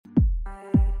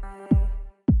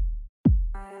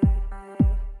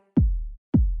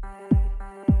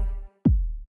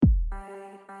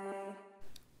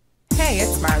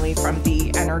Emily from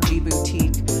the Energy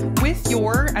Boutique with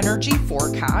your energy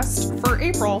forecast for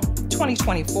April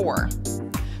 2024.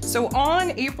 So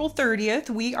on April 30th,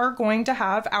 we are going to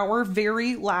have our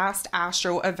very last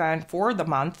astro event for the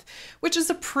month, which is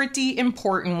a pretty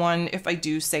important one if I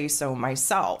do say so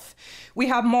myself. We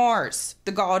have Mars,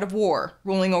 the god of war,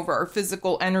 ruling over our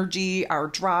physical energy, our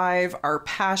drive, our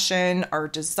passion, our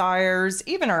desires,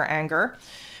 even our anger,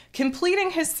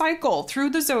 completing his cycle through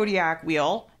the zodiac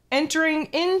wheel, entering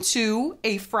into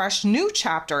a fresh new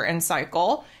chapter and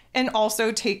cycle, and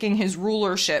also taking his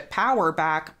rulership power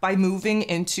back by moving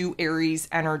into Aries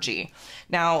energy.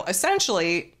 Now,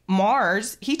 essentially,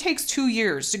 Mars, he takes 2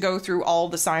 years to go through all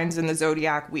the signs in the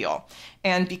zodiac wheel.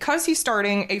 And because he's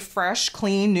starting a fresh,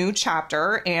 clean, new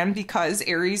chapter, and because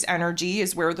Aries energy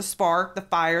is where the spark, the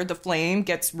fire, the flame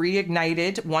gets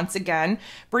reignited once again,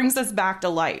 brings us back to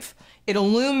life. It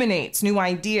illuminates new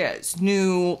ideas,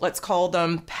 new, let's call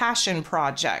them passion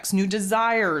projects, new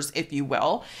desires, if you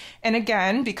will. And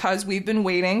again, because we've been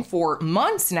waiting for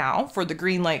months now for the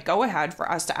green light go ahead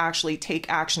for us to actually take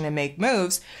action and make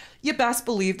moves, you best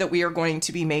believe that we are going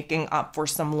to be making up for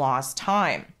some lost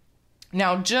time.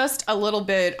 Now, just a little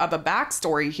bit of a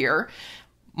backstory here.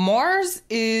 Mars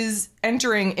is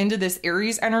entering into this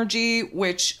Aries energy,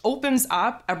 which opens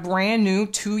up a brand new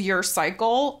 2-year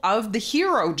cycle of the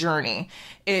hero journey.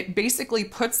 It basically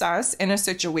puts us in a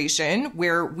situation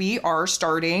where we are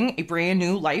starting a brand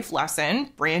new life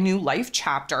lesson, brand new life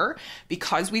chapter,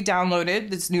 because we downloaded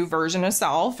this new version of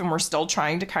self and we're still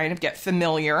trying to kind of get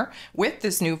familiar with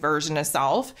this new version of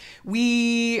self.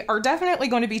 We are definitely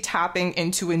going to be tapping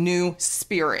into a new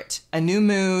spirit, a new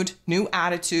mood, new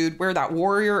attitude where that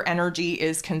warrior energy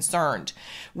is concerned.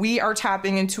 We are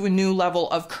tapping into a new level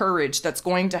of courage that's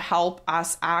going to help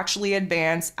us actually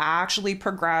advance, actually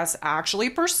progress, actually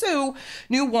pursue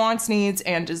new wants, needs,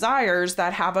 and desires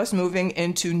that have us moving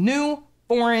into new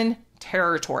foreign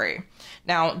territory.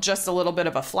 Now, just a little bit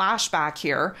of a flashback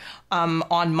here.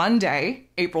 On Monday,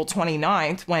 April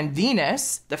 29th, when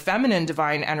Venus, the feminine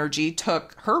divine energy,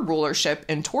 took her rulership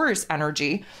in Taurus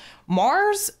energy,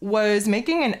 Mars was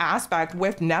making an aspect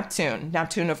with Neptune.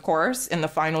 Neptune, of course, in the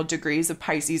final degrees of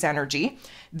Pisces energy.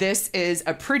 This is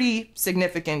a pretty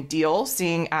significant deal,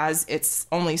 seeing as it's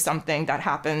only something that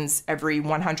happens every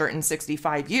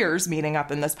 165 years, meeting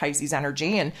up in this Pisces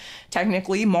energy. And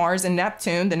technically, Mars and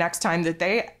Neptune, the next time that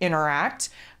they interact,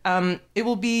 it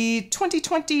will be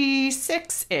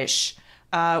 2026-ish.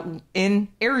 In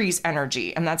Aries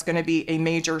energy. And that's going to be a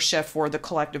major shift for the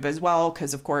collective as well,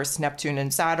 because of course, Neptune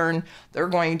and Saturn, they're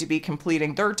going to be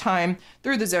completing their time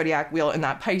through the zodiac wheel in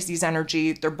that Pisces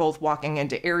energy. They're both walking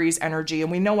into Aries energy. And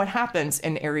we know what happens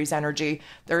in Aries energy.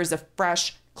 There is a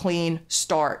fresh, clean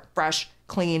start, fresh,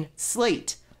 clean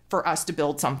slate for us to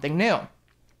build something new.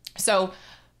 So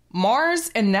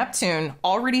Mars and Neptune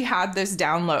already had this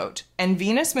download, and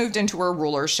Venus moved into her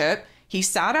rulership. He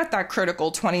sat at that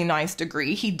critical 29th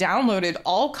degree. He downloaded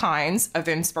all kinds of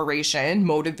inspiration,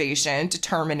 motivation,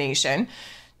 determination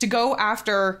to go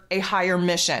after a higher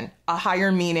mission, a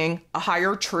higher meaning, a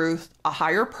higher truth, a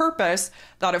higher purpose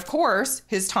that, of course,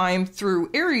 his time through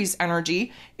Aries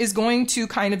energy is going to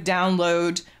kind of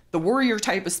download the warrior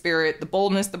type of spirit, the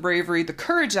boldness, the bravery, the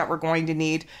courage that we're going to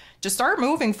need to start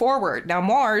moving forward. Now,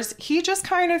 Mars, he just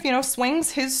kind of,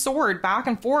 swings his sword back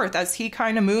and forth as he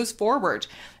kind of moves forward.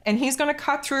 And he's going to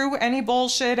cut through any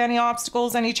bullshit, any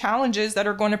obstacles, any challenges that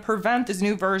are going to prevent this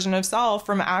new version of self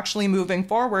from actually moving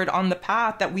forward on the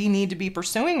path that we need to be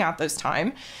pursuing at this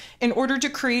time in order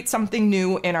to create something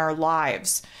new in our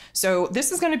lives. So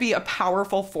this is going to be a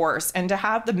powerful force. And to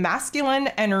have the masculine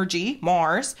energy,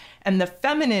 Mars, and the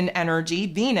feminine energy,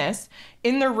 Venus,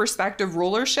 in their respective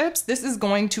rulerships, this is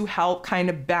going to help kind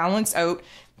of balance out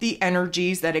the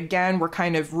energies that, again, we're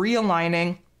kind of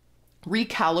realigning,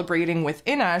 recalibrating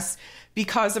within us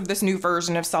because of this new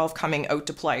version of self coming out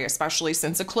to play, especially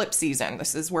since eclipse season.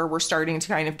 This is where we're starting to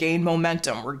kind of gain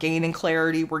momentum. We're gaining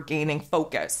clarity. We're gaining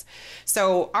focus.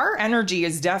 So our energy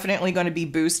is definitely going to be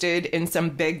boosted in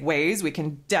some big ways. We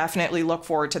can definitely look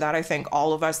forward to that. I think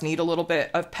all of us need a little bit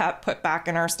of pep put back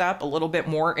in our step, a little bit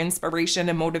more inspiration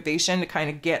and motivation to kind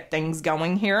of get things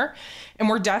going here. And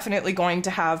we're definitely going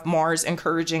to have Mars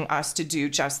encouraging us to do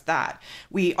just that.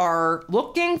 We are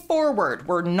looking forward.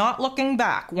 We're not looking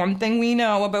back. One thing we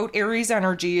know about Aries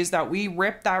energy is that we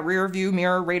rip that rear view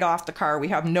mirror right off the car. We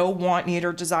have no want, need,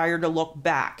 or desire to look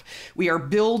back. We are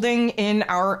building in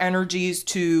our energies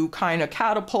to kind of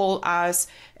catapult us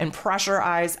and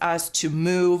pressurize us to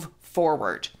move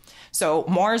forward. So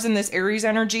Mars in this Aries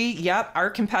energy, yep, our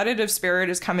competitive spirit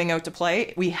is coming out to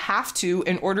play. We have to,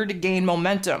 in order to gain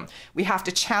momentum, we have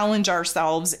to challenge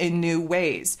ourselves in new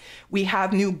ways. We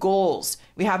have new goals,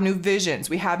 we have new visions,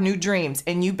 we have new dreams,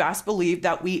 and you best believe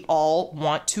that we all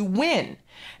want to win.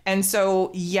 And so,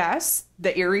 yes,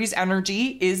 the Aries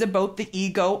energy is about the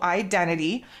ego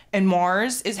identity, and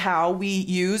Mars is how we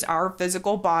use our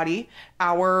physical body,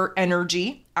 our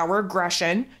energy, our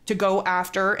aggression to go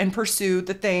after and pursue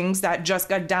the things that just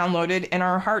got downloaded in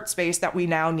our heart space that we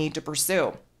now need to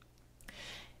pursue.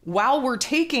 While we're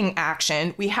taking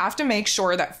action, we have to make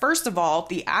sure that, first of all,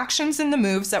 the actions and the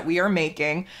moves that we are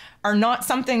making are not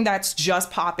something that's just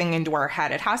popping into our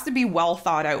head. It has to be well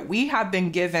thought out. We have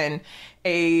been given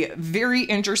a very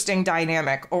interesting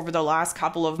dynamic over the last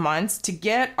couple of months to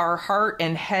get our heart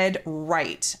and head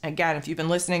right. Again, if you've been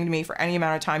listening to me for any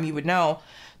amount of time, you would know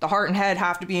the heart and head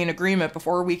have to be in agreement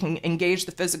before we can engage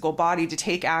the physical body to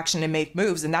take action and make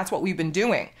moves. And that's what we've been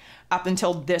doing up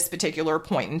until this particular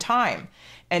point in time.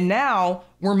 And now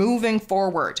we're moving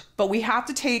forward, but we have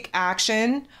to take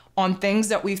action on things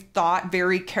that we've thought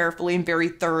very carefully and very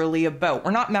thoroughly about.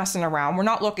 We're not messing around. We're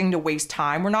not looking to waste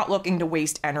time. We're not looking to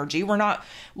waste energy. We're not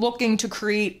looking to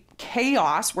create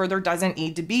chaos where there doesn't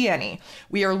need to be any.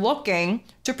 We are looking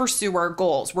to pursue our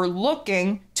goals. We're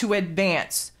looking to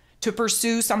advance, to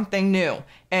pursue something new.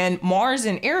 And Mars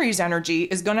in Aries energy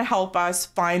is going to help us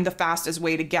find the fastest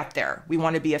way to get there. We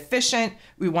want to be efficient.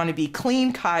 We want to be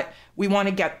clean cut. We want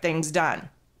to get things done.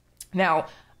 Now,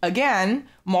 again,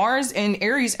 Mars in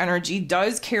Aries energy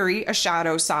does carry a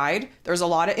shadow side. There's a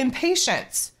lot of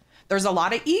impatience. There's a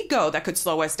lot of ego that could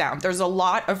slow us down. There's a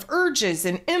lot of urges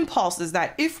and impulses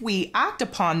that if we act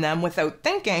upon them without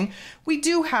thinking, we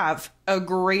do have a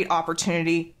great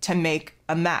opportunity to make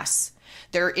a mess.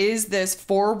 There is this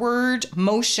forward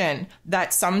motion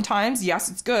that sometimes, yes,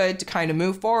 it's good to kind of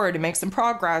move forward and make some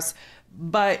progress,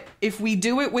 but if we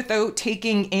do it without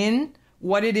taking in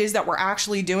what it is that we're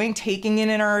actually doing, taking in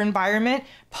our environment,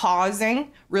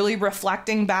 pausing, really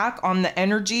reflecting back on the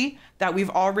energy that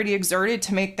we've already exerted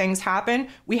to make things happen,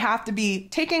 we have to be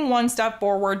taking one step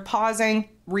forward, pausing,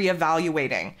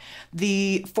 reevaluating.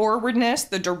 The forwardness,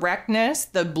 the directness,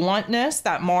 the bluntness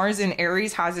that Mars in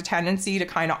Aries has a tendency to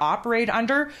kind of operate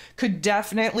under could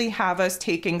definitely have us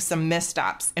taking some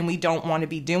missteps, and we don't want to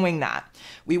be doing that.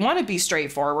 We want to be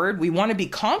straightforward. We want to be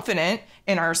confident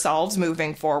in ourselves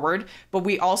moving forward, but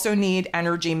we also need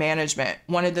energy management.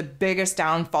 One of the biggest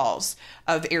downfalls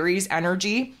of Aries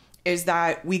energy is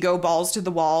that we go balls to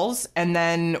the walls and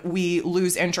then we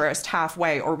lose interest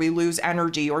halfway, or we lose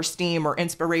energy or steam or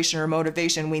inspiration or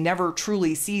motivation. We never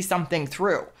truly see something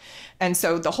through. And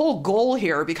so the whole goal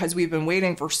here, because we've been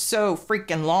waiting for so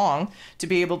freaking long to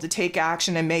be able to take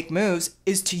action and make moves,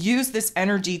 is to use this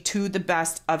energy to the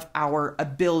best of our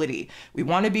ability. We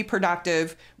want to be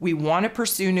productive. We want to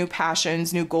pursue new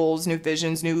passions, new goals, new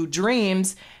visions, new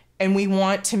dreams. And we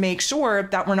want to make sure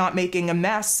that we're not making a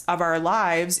mess of our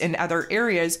lives in other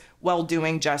areas while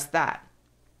doing just that.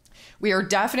 We are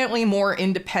definitely more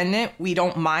independent. We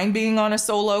don't mind being on a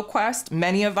solo quest.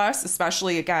 Many of us,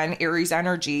 especially again, Aries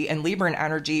energy and Libran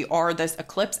energy, are this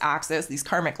eclipse axis, these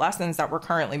karmic lessons that we're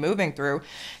currently moving through.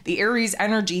 The Aries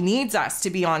energy needs us to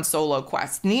be on solo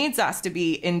quests, needs us to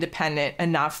be independent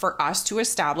enough for us to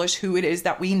establish who it is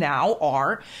that we now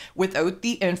are without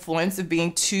the influence of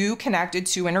being too connected,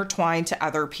 too intertwined to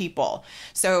other people.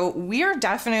 So we are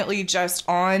definitely just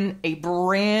on a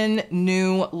brand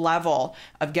new level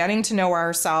of getting to know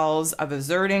ourselves, of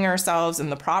asserting ourselves in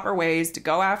the proper ways to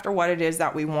go after what it is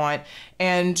that we want.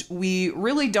 And we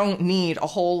really don't need a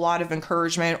whole lot of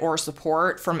encouragement or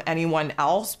support from anyone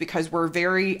else, because we're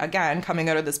very, again, coming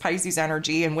out of this Pisces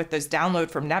energy and with this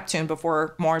download from Neptune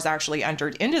before Mars actually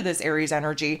entered into this Aries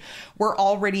energy, we're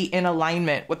already in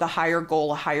alignment with a higher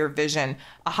goal, a higher vision,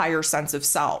 a higher sense of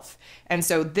self. And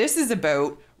so this is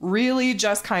about really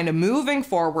just kind of moving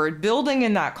forward, building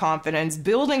in that confidence,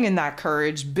 building in that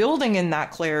courage, building in that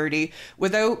clarity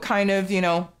without kind of,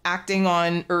 acting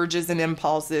on urges and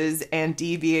impulses and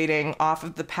deviating off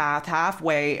of the path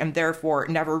halfway, and therefore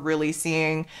never really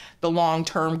seeing the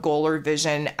long-term goal or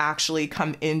vision actually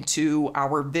come into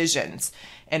our visions.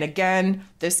 And again,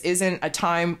 this isn't a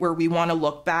time where we want to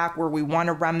look back, where we want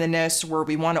to reminisce, where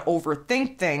we want to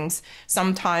overthink things.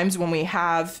 Sometimes when we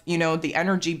have, the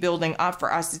energy building up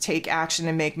for us to take action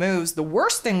and make moves, the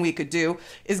worst thing we could do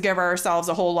is give ourselves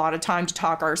a whole lot of time to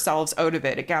talk ourselves out of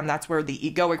it. Again, that's where the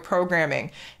egoic programming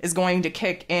is going to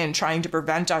kick in, trying to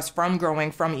prevent us from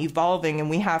growing, from evolving. And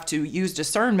we have to use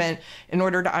discernment in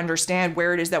order to understand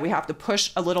where it is that we have to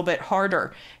push a little bit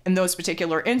harder in those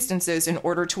particular instances in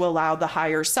order to allow the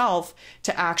higher higher self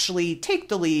to actually take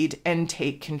the lead and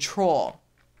take control.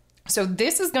 So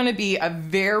this is going to be a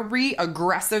very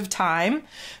aggressive time.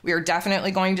 We are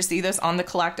definitely going to see this on the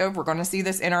collective. We're going to see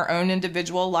this in our own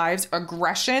individual lives.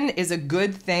 Aggression is a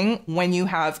good thing when you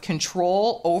have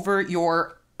control over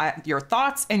your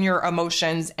thoughts and your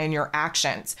emotions and your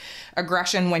actions.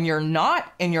 Aggression when you're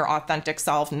not in your authentic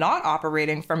self, not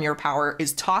operating from your power,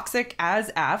 is toxic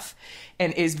as F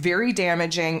and is very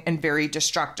damaging and very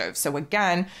destructive. So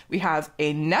again, we have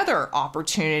another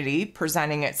opportunity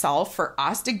presenting itself for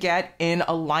us to get in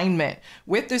alignment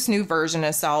with this new version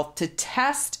of self, to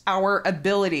test our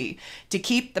ability to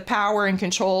keep the power and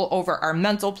control over our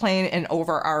mental plane and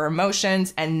over our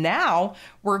emotions. And now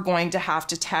we're going to have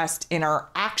to test in our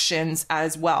actions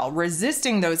as well,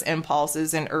 resisting those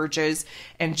impulses and urges,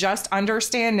 and just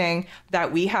understanding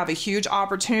that we have a huge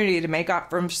opportunity to make up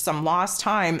for some lost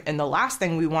time. And the last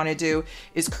thing we want to do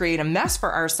is create a mess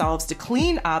for ourselves to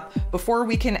clean up before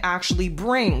we can actually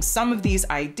bring some of these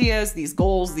ideas, these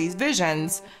goals, these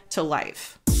visions to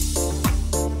life.